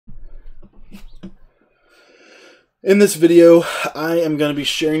In this video, I am going to be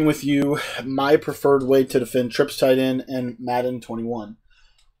sharing with you my preferred way to defend trips tight end in Madden 21.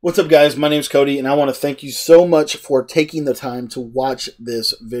 What's up, guys? My name is Cody, and I want to thank you so much for taking the time to watch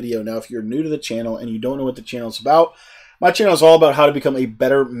this video. Now, if you're new to the channel and you don't know what the channel is about, my channel is all about how to become a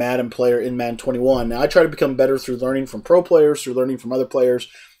better Madden player in Madden 21. Now, I try to become better through learning from pro players, through learning from other players,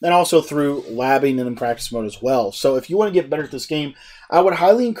 and also through labbing and in practice mode as well. So if you want to get better at this game, I would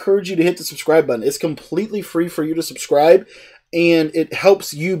highly encourage you to hit the subscribe button. It's completely free for you to subscribe, and it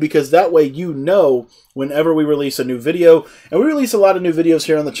helps you because that way you know whenever we release a new video. And we release a lot of new videos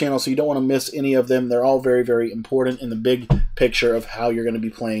here on the channel, so you don't want to miss any of them. They're all very, very important in the big picture of how you're going to be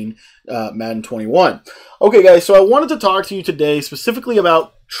playing Madden 21. Okay, guys, so I wanted to talk to you today specifically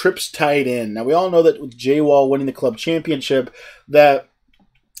about trips tight end. Now, we all know that with J-Wall winning the club championship, that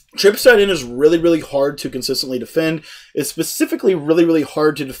trips tight end is really, really hard to consistently defend. It's specifically really, really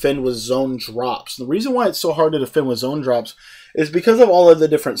hard to defend with zone drops. The reason why it's so hard to defend with zone drops is because of all of the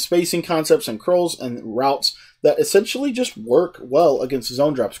different spacing concepts and curls and routes that essentially just work well against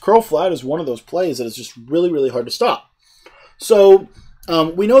zone drops. Curl flat is one of those plays that is just really, really hard to stop. So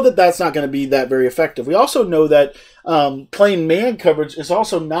we know that that's not going to be that very effective. We also know that playing man coverage is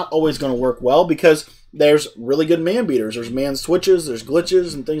also not always going to work well because there's really good man beaters. There's man switches, there's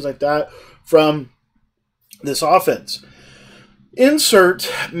glitches and things like that from this offense.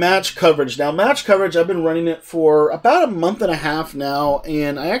 Insert match coverage. Now, match coverage, I've been running it for about a month and a half now,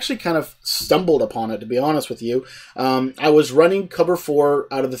 and I actually kind of stumbled upon it, to be honest with you. I was running cover 4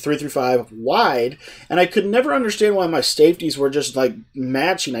 out of the 3-5 wide, and I could never understand why my safeties were just like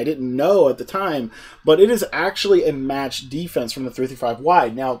matching. I didn't know at the time, but it is actually a match defense from the 3-5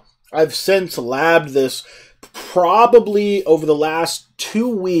 wide. Now, I've since labbed this probably over the last 2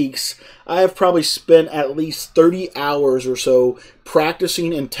 weeks. I have probably spent at least 30 hours or so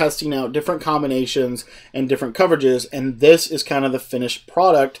practicing and testing out different combinations and different coverages, and this is kind of the finished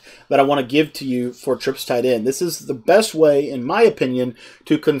product that I want to give to you for trips tight end. This is the best way, in my opinion,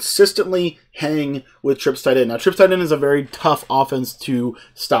 to consistently hang with trips tight end. Now, trips tight end is a very tough offense to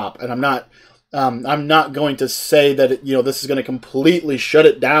stop, and I'm not going to say that this is going to completely shut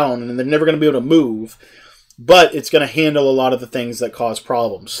it down and they're never going to be able to move, but it's going to handle a lot of the things that cause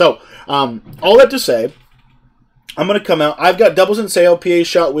problems. So, all that to say, I'm going to come out. I've got doubles and sail, PA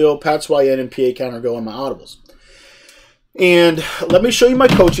shot wheel, Pats YN, and PA counter go on my audibles. And let me show you my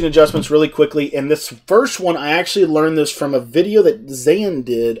coaching adjustments really quickly. And this first one, I actually learned this from a video that Zan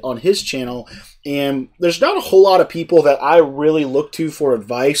did on his channel. And there's not a whole lot of people that I really look to for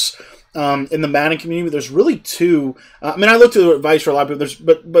advice in the Madden community. There's really two. I mean, I look to advice for a lot of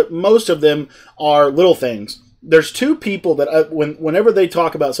people, but most of them are little things. There's two people that whenever they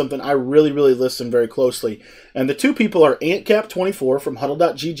talk about something, I really, really listen very closely. And the two people are AntCap24 from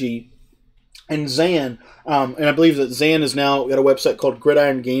Huddle.gg and Zan. And I believe that Zan has now got a website called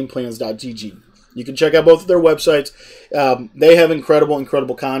GridironGamePlans.gg. You can check out both of their websites. They have incredible,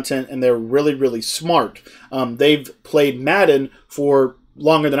 incredible content, and they're really, really smart. They've played Madden for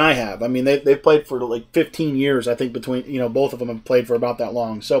longer than I have. I mean, they've played for like 15 years, I think, between, both of them have played for about that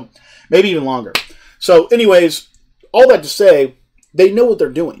long. So maybe even longer. So anyways, all that to say, they know what they're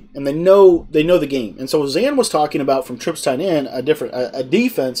doing, and they know the game. And so Zan was talking about from trips tight end, a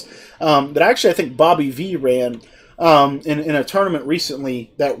defense that actually I think Bobby V ran in a tournament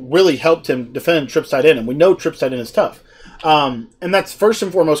recently that really helped him defend trips tight end. And we know trips tight end is tough. And that's first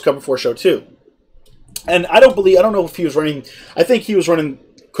and foremost cover 4 show 2. And I don't know if he was running, I think he was running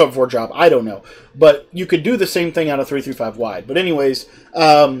cover 4 drop. I don't know. But you could do the same thing out of 3-5 wide. But anyways,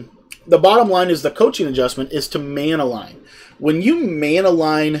 the bottom line is the coaching adjustment is to man align. When you man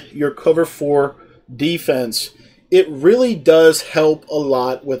align your cover 4 defense, it really does help a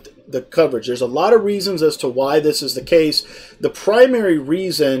lot with the coverage. There's a lot of reasons as to why this is the case. The primary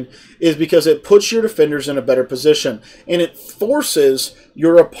reason is because it puts your defenders in a better position, and it forces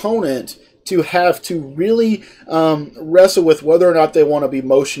your opponent to have to really wrestle with whether or not they want to be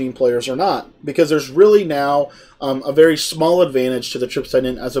motioning players or not, because there's really now a very small advantage to the trips tight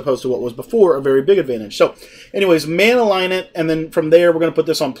end as opposed to what was before a very big advantage. So anyways, man align it, and then from there we're going to put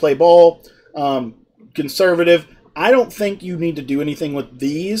this on play ball, conservative. I don't think you need to do anything with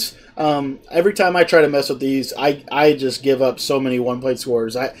these. Every time I try to mess with these, I just give up so many one-play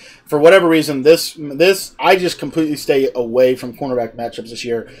scores. For whatever reason, I just completely stay away from cornerback matchups this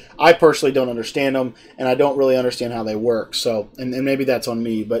year. I personally don't understand them, and I don't really understand how they work. So, and maybe that's on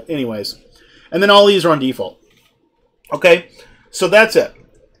me, but anyways. And then all these are on default. Okay, so that's it.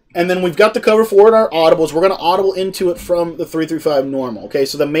 And then we've got the cover 4 in our audibles. We're going to audible into it from the 3-5 normal. Okay,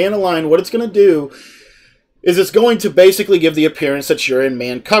 so the man align, what it's going to do is it's going to basically give the appearance that you're in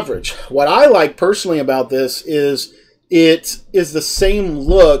man coverage. What I like personally about this is it is the same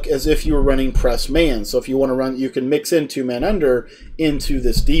look as if you were running press man. So if you want to run, you can mix in 2-man under into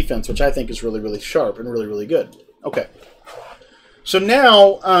this defense, which I think is really, really sharp and really, really good. Okay. So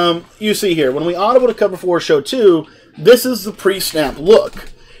now, you see here, when we audible to cover 4 show 2, this is the pre-snap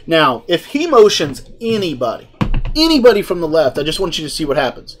look. Now, if he motions anybody from the left, I just want you to see what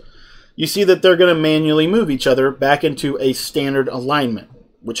happens. You see that they're going to manually move each other back into a standard alignment,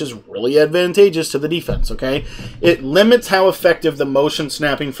 which is really advantageous to the defense, okay? It limits how effective the motion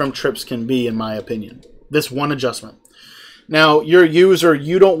snapping from trips can be, in my opinion. This one adjustment. Now, your user,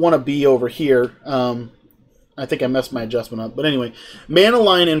 you don't want to be over here. I think I messed my adjustment up. But anyway, man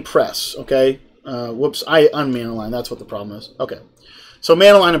align and press, okay? Whoops, I unman align. That's what the problem is. Okay. So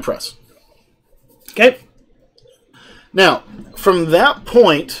man align and press. Okay? Now, from that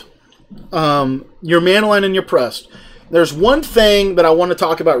point, your man align and you're pressed. There's one thing that I want to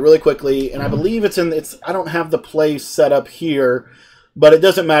talk about really quickly, and I believe I don't have the play set up here, but it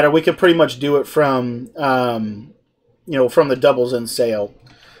doesn't matter. We can pretty much do it from, from the doubles in sale.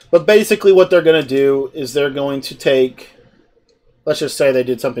 But basically what they're going to do is they're going to take, let's just say they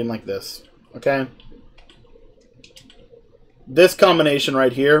did something like this, okay? This combination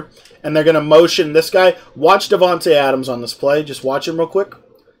right here, and they're going to motion this guy. Watch Devontae Adams on this play. Just watch him real quick.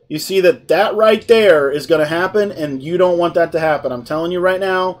 You see that right there is going to happen, and you don't want that to happen. I'm telling you right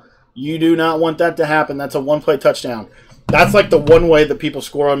now, you do not want that to happen. That's a one-play touchdown. That's like the one way that people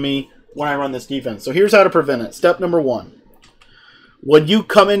score on me when I run this defense. So here's how to prevent it. Step number 1. When you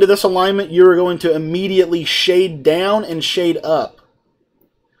come into this alignment, you're going to immediately shade down and shade up.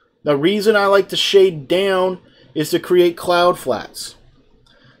 The reason I like to shade down is to create cloud flats.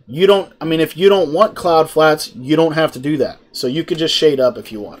 If you don't want cloud flats, you don't have to do that. So you could just shade up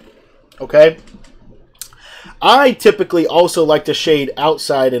if you want. Okay? I typically also like to shade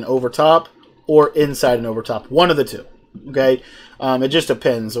outside and over top or inside and over top. One of the two. Okay? It just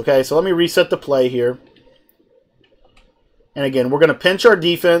depends. Okay? So let me reset the play here. And again, we're going to pinch our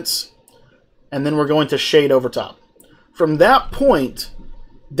defense, and then we're going to shade over top. From that point,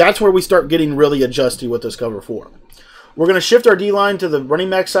 that's where we start getting really adjusty with this cover 4. We're going to shift our D-line to the running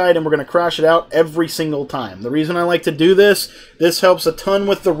back side, and we're going to crash it out every single time. The reason I like to do this helps a ton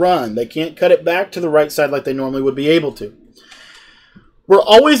with the run. They can't cut it back to the right side like they normally would be able to. We're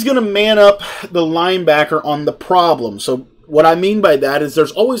always going to man up the linebacker on the problem. So what I mean by that is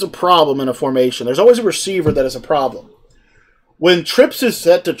there's always a problem in a formation. There's always a receiver that is a problem. When trips is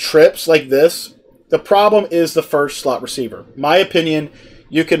set to trips like this, the problem is the first slot receiver. My opinion,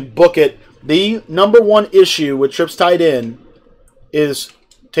 you can book it. The number 1 issue with trips tight end is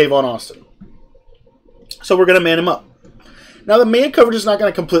Tavon Austin. So we're going to man him up. Now, the man coverage is not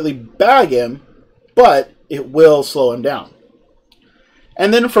going to completely bag him, but it will slow him down.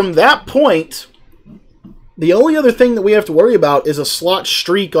 And then from that point, the only other thing that we have to worry about is a slot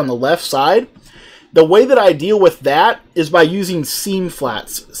streak on the left side. The way that I deal with that is by using seam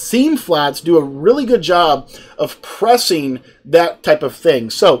flats. Seam flats do a really good job of pressing that type of thing.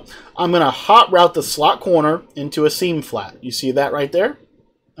 So I'm going to hot route the slot corner into a seam flat. You see that right there?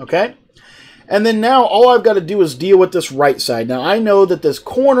 Okay. And then now all I've got to do is deal with this right side. Now I know that this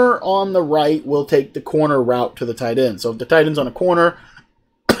corner on the right will take the corner route to the tight end. So if the tight end's on a corner,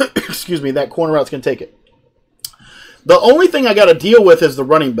 excuse me, that corner route's going to take it. The only thing I got to deal with is the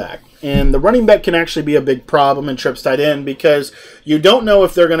running back. And the running back can actually be a big problem in trips tight end because you don't know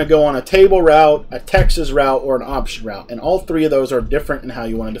if they're going to go on a table route, a Texas route, or an option route. And all 3 of those are different in how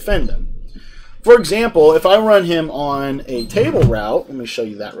you want to defend them. For example, if I run him on a table route, let me show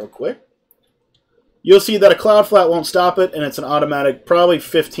you that real quick. You'll see that a cloud flat won't stop it, and it's an automatic probably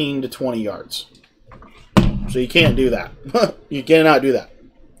 15 to 20 yards. So you can't do that. You cannot do that.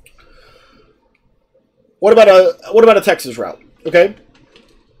 What about a Texas route? Okay.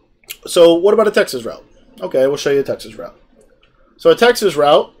 So what about a Texas route? Okay, we'll show you a Texas route. So a Texas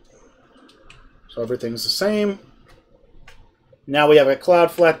route. So everything's the same. Now we have a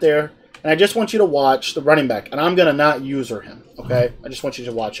cloud flat there. And I just want you to watch the running back. And I'm going to not user him. Okay. I just want you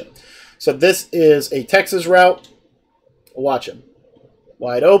to watch him. So this is a Texas route. Watch him.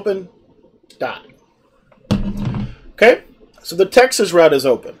 Wide open. Dot. Okay. So the Texas route is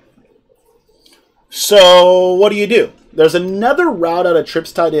open. So what do? There's another route out of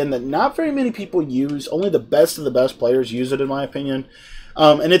trips tight end that not very many people use. Only the best of the best players use it, in my opinion.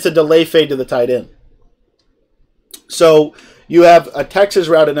 And it's a delay fade to the tight end. So you have a Texas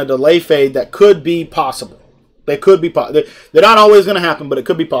route and a delay fade that could be possible. They're not always going to happen, but it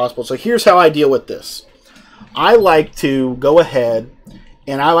could be possible. So here's how I deal with this. I like to go ahead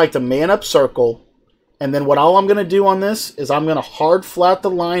and I like to man up circle And then all I'm going to do on this is I'm going to hard flat the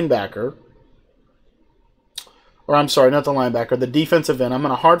linebacker. Or I'm sorry, not the linebacker, the defensive end. I'm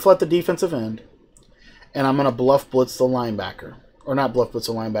going to hard flat the defensive end. And I'm going to bluff blitz the linebacker. Or not bluff blitz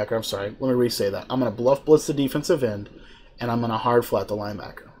the linebacker, I'm sorry. Let me re-say that. I'm going to bluff blitz the defensive end. And I'm going to hard flat the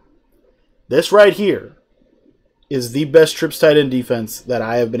linebacker. This right here is the best trips tight end defense that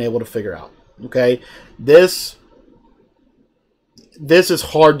I have been able to figure out. Okay? This is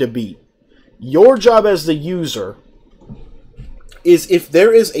hard to beat. Your job as the user is, if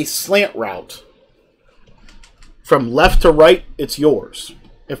there is a slant route from left to right, it's yours.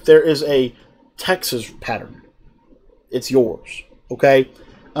 If there is a Texas pattern, it's yours. Okay?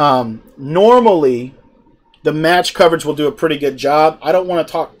 Normally, the match coverage will do a pretty good job. I don't want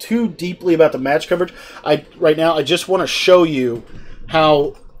to talk too deeply about the match coverage. Right now, I just want to show you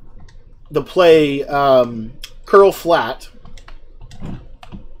how the play curl flat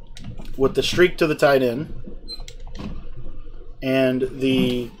with the streak to the tight end and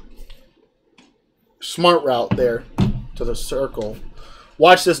the smart route there to the circle.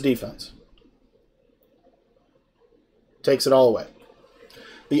 Watch this defense. Takes it all away.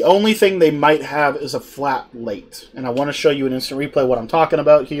 The only thing they might have is a flat late. And I want to show you an instant replay what I'm talking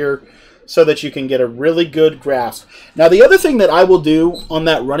about here so that you can get a really good grasp. Now, the other thing that I will do on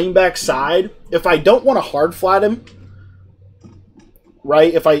that running back side, if I don't want to hard flat him,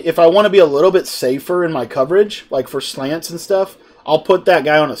 right, if I want to be a little bit safer in my coverage, like for slants and stuff, I'll put that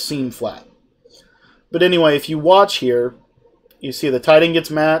guy on a seam flat. But anyway, if you watch here, you see the tight end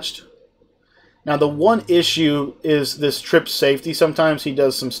gets matched. Now, the one issue is this trip safety. Sometimes he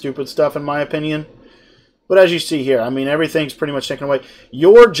does some stupid stuff, in my opinion. But as you see here, I mean, everything's pretty much taken away.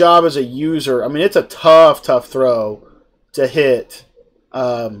 Your job as a user, I mean, it's a tough throw to hit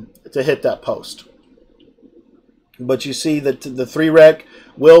that post. But you see that the 3-rec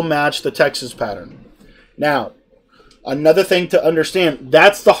will match the Texas pattern. Now, another thing to understand,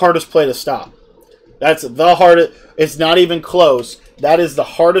 that's the hardest play to stop. That's the hardest. It's not even close. That is the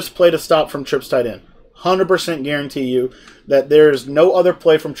hardest play to stop from trips tight end. 100% guarantee you that there is no other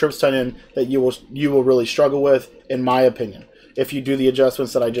play from trips tight end that you will really struggle with, in my opinion, if you do the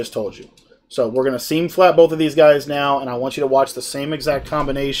adjustments that I just told you. So we're going to seam flat both of these guys now, and I want you to watch the same exact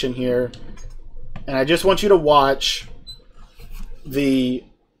combination here. And I just want you to watch the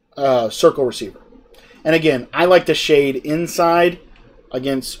circle receiver. And again, I like to shade inside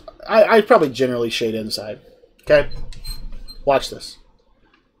against... I probably generally shade inside. Okay? Watch this.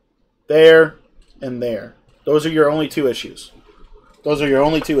 There and there. Those are your only two issues. Those are your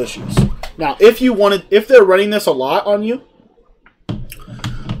only two issues. Now, if they're running this a lot on you,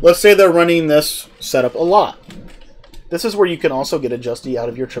 let's say they're running this setup a lot. This is where you can also get adjusted out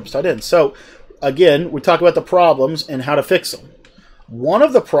of your trips tight end. So, again, we talk about the problems and how to fix them. One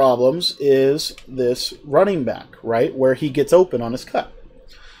of the problems is this running back, right, where he gets open on his cut.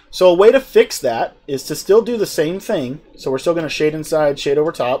 So a way to fix that is to still do the same thing. So we're still going to shade inside, shade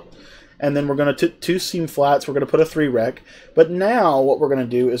over top, and then we're going to two seam flats. We're going to put a 3-rec. But now what we're going to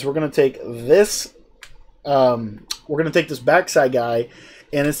do is we're going to take this. We're going to take this backside guy,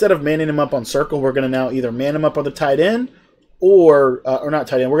 and instead of manning him up on circle, we're going to now either man him up on the tight end or not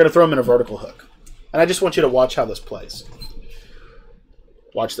tight end. We're going to throw him in a vertical hook. And I just want you to watch how this plays.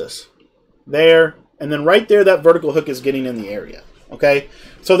 Watch this. There, and then right there, that vertical hook is getting in the area. Okay,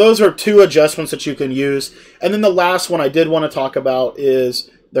 so those are two adjustments that you can use. And then the last one I did want to talk about is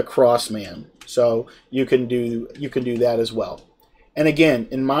the cross man. So you can do that as well. And again,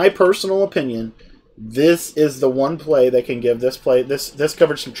 in my personal opinion, this is the one play that can give this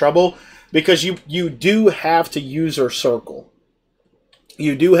coverage some trouble, because you do have to use your circle.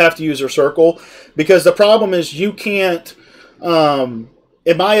 You do have to use your circle, because the problem is you can't.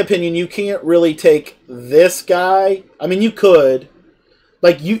 In my opinion, you can't really take this guy. I mean, you could.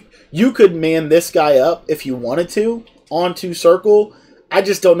 Like, you could man this guy up if you wanted to onto circle. I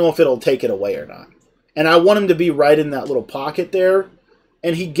just don't know if it'll take it away or not. And I want him to be right in that little pocket there.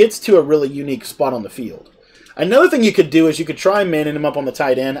 And he gets to a really unique spot on the field. Another thing you could do is you could try manning him up on the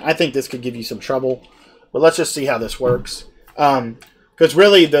tight end. I think this could give you some trouble. But let's just see how this works. Because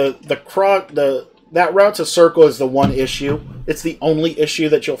really, that route to circle is the one issue. It's the only issue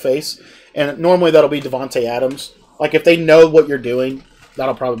that you'll face. And normally that'll be Devontae Adams. Like, if they know what you're doing,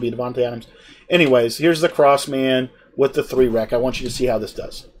 that'll probably be Devontae Adams. Anyways, here's the cross man with the 3-rec. I want you to see how this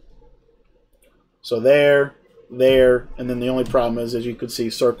does. So there, and then the only problem is, as you can see,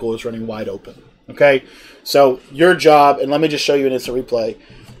 circle is running wide open. Okay? So your job, and let me just show you an instant replay.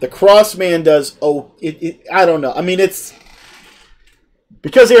 The cross man does, I don't know. I mean, it's,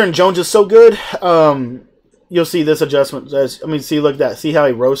 because Aaron Jones is so good, you'll see this adjustment. See, look at that. See how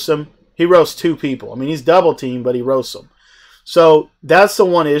he roasts him? He roasts 2 people. I mean, he's double teamed, but he roasts them. So that's the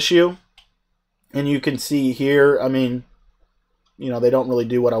one issue. And you can see here, I mean, you know, they don't really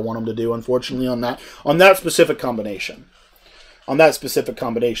do what I want them to do, unfortunately, on that specific combination.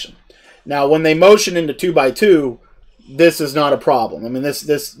 Now, when they motion into 2x2, this is not a problem. I mean,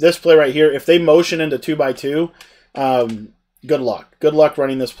 this play right here, if they motion into 2x2, good luck. Good luck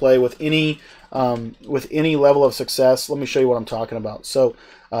running this play with any level of success. Let me show you what I'm talking about. So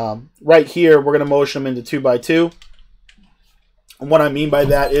right here, we're going to motion them into 2x2. And what I mean by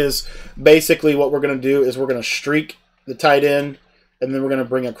that is basically what we're going to do is we're going to streak the tight end, and then we're going to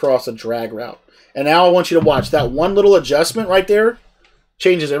bring across a drag route. And now I want you to watch that one little adjustment right there.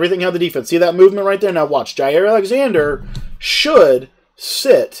 Changes everything how the defense. See that movement right there? Now watch. Jair Alexander should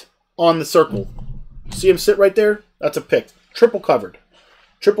sit on the circle. See him sit right there? That's a pick. Triple covered.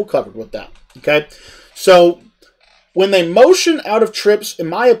 Triple covered with that. Okay? So when they motion out of trips, in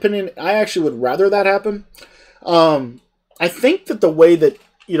my opinion, I actually would rather that happen. I think that the way that,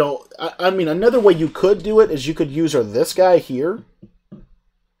 you know, I mean, another way you could do it is you could use this guy here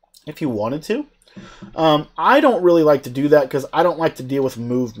if you wanted to. I don't really like to do that because I don't like to deal with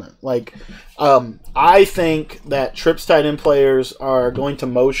movement. Like, I think that trips tight end players are going to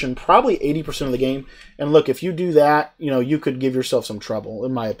motion probably 80% of the game. And look, if you do that, you know, you could give yourself some trouble,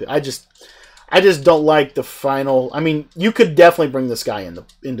 in my opinion. I just don't like the final. I mean, you could definitely bring this guy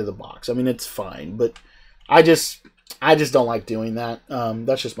into the box. I mean, it's fine, but I just don't like doing that.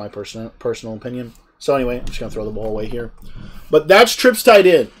 That's just my personal opinion. So anyway, I'm just going to throw the ball away here. But that's trips tight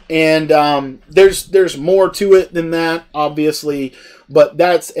end. And there's more to it than that, obviously. But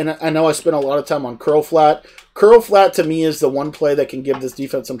and I know I spent a lot of time on curl flat. Curl flat to me is the one play that can give this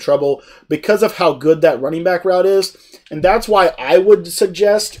defense some trouble because of how good that running back route is. And that's why I would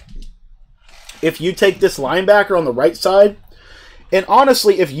suggest if you take this linebacker on the right side, and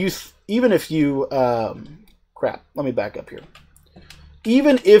honestly, crap, let me back up here.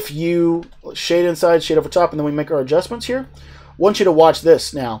 Even if you shade inside, shade over top, and then we make our adjustments here, I want you to watch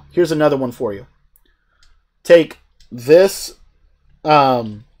this now. Here's another one for you. Take this,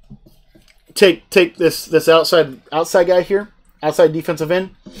 take this outside guy here, outside defensive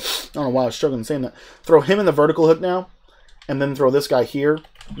end. I don't know why I was struggling saying that. Throw him in the vertical hook now, and then throw this guy here.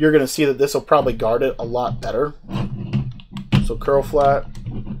 You're going to see that this will probably guard it a lot better. So curl flat.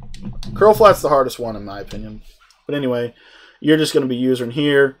 Curl flat's the hardest one in my opinion. But anyway, you're just going to be using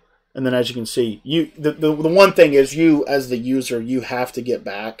here, and then as you can see, the one thing is you as the user, you have to get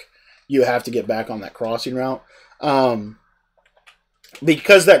back. You have to get back on that crossing route.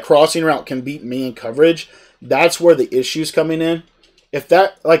 Because that crossing route can beat man coverage, that's where the issue's coming in. If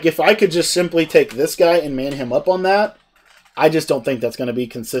I could just simply take this guy and man him up on that, I just don't think that's going to be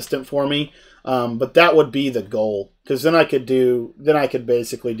consistent for me. But that would be the goal, because then I could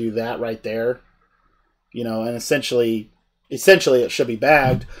basically do that right there, you know, and essentially it should be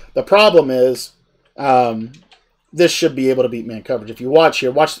bagged. The problem is this should be able to beat man coverage. If you watch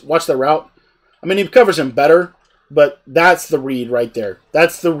here, watch the route. I mean, he covers him better, but that's the read right there.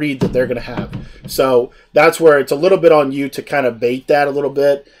 That's the read that they're going to have. So that's where it's a little bit on you to kind of bait that a little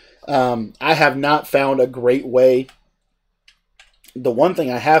bit. I have not found a great way. The one thing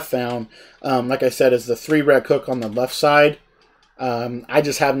I have found, like I said, is the 3-rec hook on the left side. I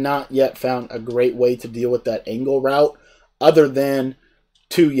just have not yet found a great way to deal with that angle route other than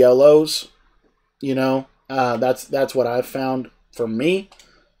 2 yellows. You know, that's what I've found for me.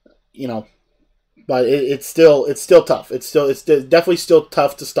 You know, but it's still tough. It's definitely still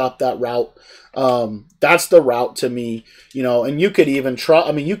tough to stop that route. That's the route to me, you know, and you could even try.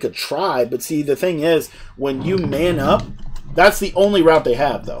 I mean, you could try, but see, the thing is, when you man up, that's the only route they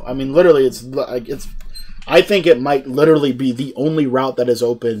have, though. I mean, literally, I think it might literally be the only route that is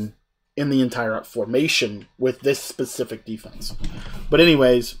open in the entire formation with this specific defense. But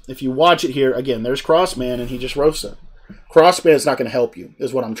anyways, if you watch it here, again, there's Crossman, and he just roasts it. Crossman is not going to help you,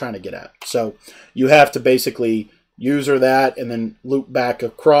 is what I'm trying to get at. So you have to basically user that and then loop back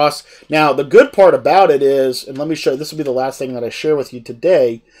across. Now, the good part about it is, and let me show you, this will be the last thing that I share with you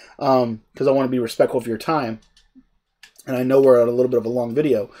today, because I want to be respectful of your time. And I know we're at a little bit of a long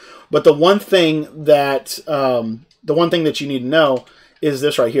video, but the one thing that you need to know is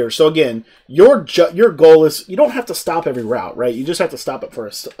this right here. So again, your goal is, you don't have to stop every route, right? You just have to stop it for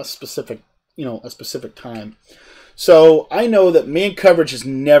a specific time. So I know that man coverage is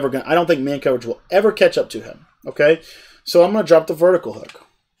never going to, I don't think man coverage will ever catch up to him. Okay. So I'm going to drop the vertical hook.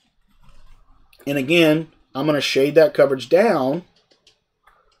 And again, I'm going to shade that coverage down,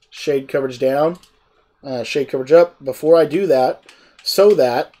 shade coverage down, shade coverage up before I do that, so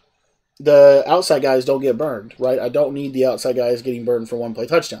that the outside guys don't get burned, right? I don't need the outside guys getting burned for one play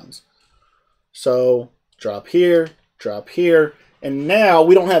touchdowns. So drop here, and now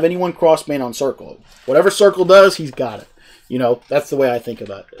we don't have anyone cross man on circle. Whatever circle does, he's got it. You know, that's the way I think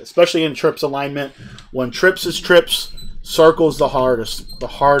about it, especially in trips alignment. When trips is trips, circle's the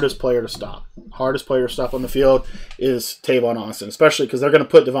hardest player to stop. Hardest player to stop on the field is Tavon Austin, especially because they're going to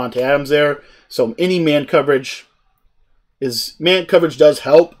put Devontae Adams there. So any man coverage does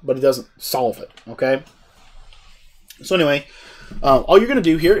help, but it doesn't solve it. Okay. So anyway, all you're going to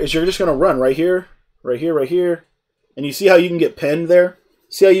do here is you're just going to run right here, and you see how you can get pinned there.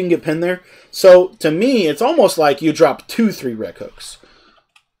 So to me, it's almost like you drop 2 3-rec hooks.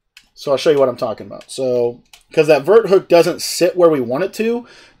 So I'll show you what I'm talking about. So because that vert hook doesn't sit where we want it to,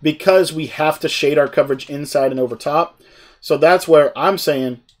 because we have to shade our coverage inside and over top. So that's where I'm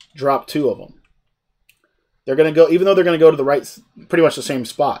saying drop 2 of them. They're going to go, even though they're going to go to the right, pretty much the same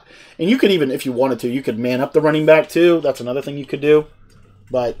spot. And you could even, if you wanted to, you could man up the running back too. That's another thing you could do.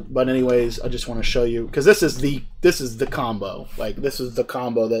 But anyways, I just want to show you, because this is the combo. Like, this is the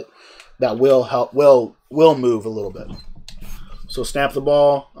combo that will help, will move a little bit. So snap the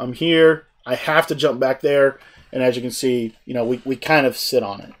ball. I'm here. I have to jump back there, and as you can see, you know, we kind of sit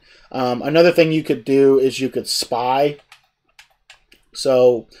on it. Another thing you could do is you could spy.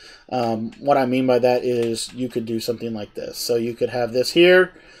 So what I mean by that is you could do something like this. So you could have this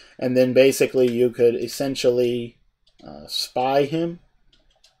here, and then basically you could essentially spy him.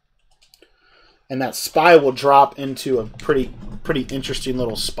 And that spy will drop into a pretty interesting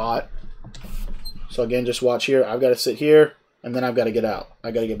little spot. So again, just watch here. I've got to sit here, and then I've got to get out.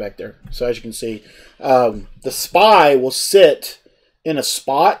 I got to get back there. So as you can see, the spy will sit in a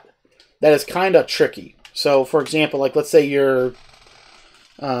spot that is kind of tricky. So for example, like let's say you're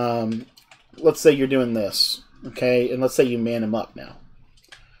doing this, okay, and let's say you man him up now.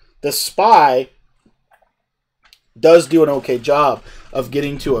 The spy does do an okay job of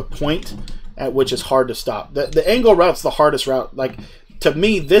getting to a point at which is hard to stop. The angle route's the hardest route. Like, to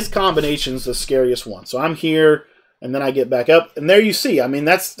me, this combination is the scariest one. So I'm here, and then I get back up, and there you see. I mean,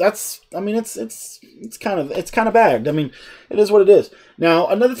 it's kind of bagged. I mean, it is what it is. Now,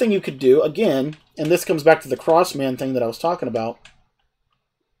 another thing you could do, again, and this comes back to the crossman thing that I was talking about.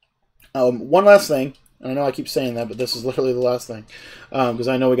 One last thing, and I know I keep saying that, but this is literally the last thing, because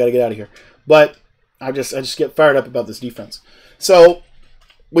I know we got to get out of here. But I just get fired up about this defense. So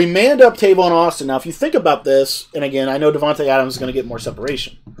we manned up Tavon Austin. Now, if you think about this, and again, I know Devontae Adams is going to get more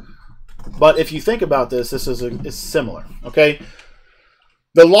separation, but if you think about this, this is similar. Okay,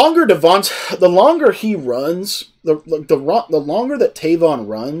 the longer he runs, the longer that Tavon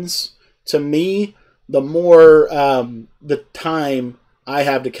runs, to me, the more the time I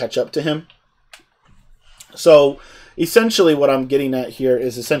have to catch up to him. So essentially, what I'm getting at here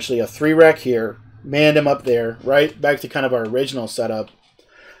is essentially a 3-rec here, manned him up there, right back to kind of our original setup.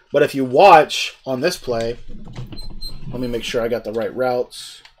 But if you watch on this play, let me make sure I got the right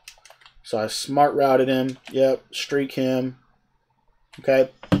routes. So I smart routed him. Yep, streak him. Okay.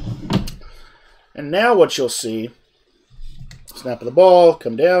 And now what you'll see, snap of the ball,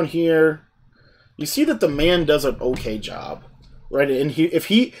 come down here. You see that the man does an okay job, right? And if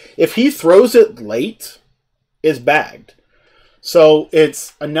he throws it late, it's bagged. So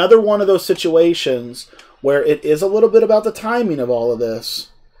it's another one of those situations where it is a little bit about the timing of all of this.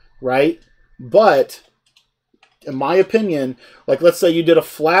 Right? But in my opinion, like let's say you did a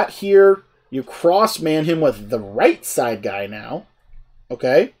flat here, you cross-man him with the right side guy now,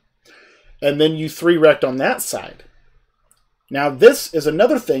 okay? And then you 3-rec'd on that side. Now this is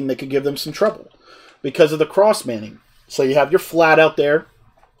another thing that could give them some trouble because of the cross-manning. So you have your flat out there,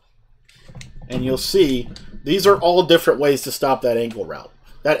 and you'll see these are all different ways to stop that angle route.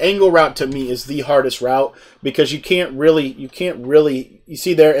 That angle route to me is the hardest route because you can't really, you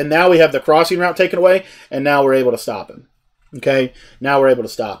see there, and now we have the crossing route taken away, and now we're able to stop him. Okay, now we're able to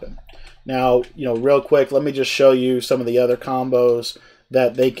stop him. Now, you know, real quick, let me just show you some of the other combos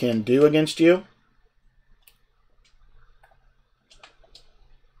that they can do against you.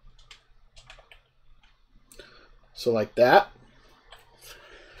 So like that.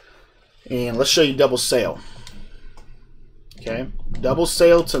 And let's show you double sail. Okay, double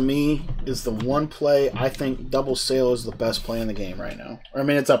sail to me is the one play. I think double sail is the best play in the game right now. I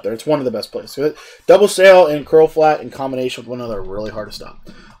mean, it's up there. It's one of the best plays. So double sail and curl flat in combination with one another are really hard to stop.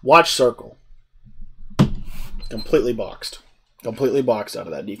 Watch circle. Completely boxed. Completely boxed out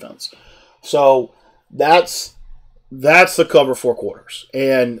of that defense. So that's the cover 4 quarters.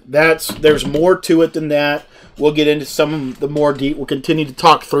 And there's more to it than that. We'll get into some of the more deep. We'll continue to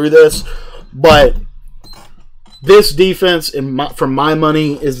talk through this. But This defense, for my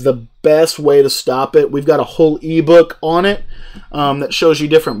money, is the best way to stop it. We've got a whole ebook on it that shows you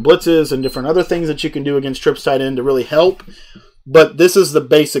different blitzes and different other things that you can do against trips tight end to really help. But this is the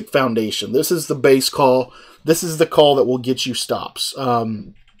basic foundation. This is the base call. This is the call that will get you stops.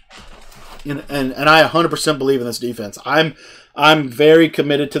 And I 100% believe in this defense. I'm very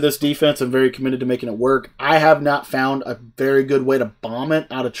committed to this defense. I'm very committed to making it work. I have not found a very good way to bomb it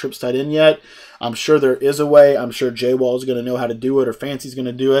out of trips tight end yet. I'm sure there is a way. I'm sure J-Wall is going to know how to do it, or Fancy's going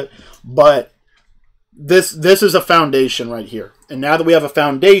to do it. But this is a foundation right here. And now that we have a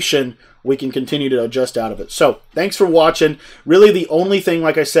foundation, we can continue to adjust out of it. So thanks for watching. Really, the only thing,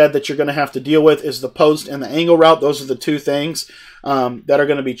 like I said, that you're going to have to deal with is the post and the angle route. Those are the two things that are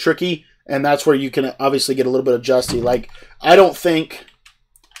going to be tricky. And that's where you can obviously get a little bit of adjusty. Like, I don't think,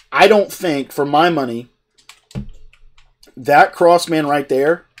 for my money, that cross man right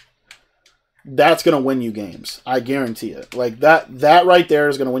there, that's going to win you games. I guarantee it. Like, that right there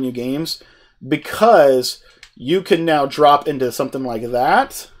is going to win you games, because you can now drop into something like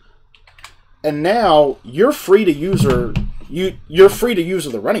that, and now you're free to use you're free to use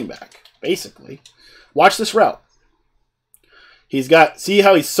the running back, basically. Watch this route. He's got, see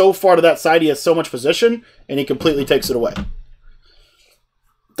how he's so far to that side, he has so much position, and he completely takes it away.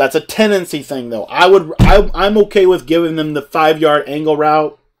 That's a tendency thing, though. I'm okay with giving them the 5-yard angle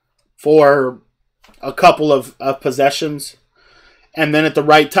route for a couple of possessions, and then at the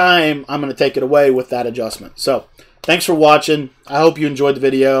right time, I'm going to take it away with that adjustment. So, thanks for watching. I hope you enjoyed the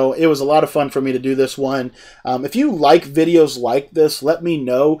video. It was a lot of fun for me to do this one. If you like videos like this, let me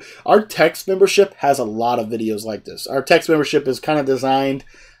know. Our text membership has a lot of videos like this. Our text membership is kind of designed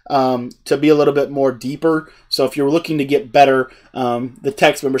to be a little bit more deeper. So if you're looking to get better, the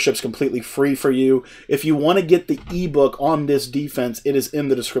text membership is completely free for you. If you want to get the ebook on this defense, it is in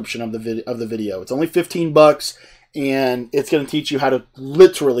the description of the video. It's only $15. And it's going to teach you how to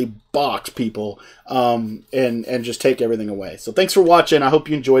literally box people and just take everything away. So thanks for watching. I hope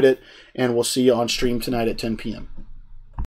you enjoyed it, and we'll see you on stream tonight at 10 p.m.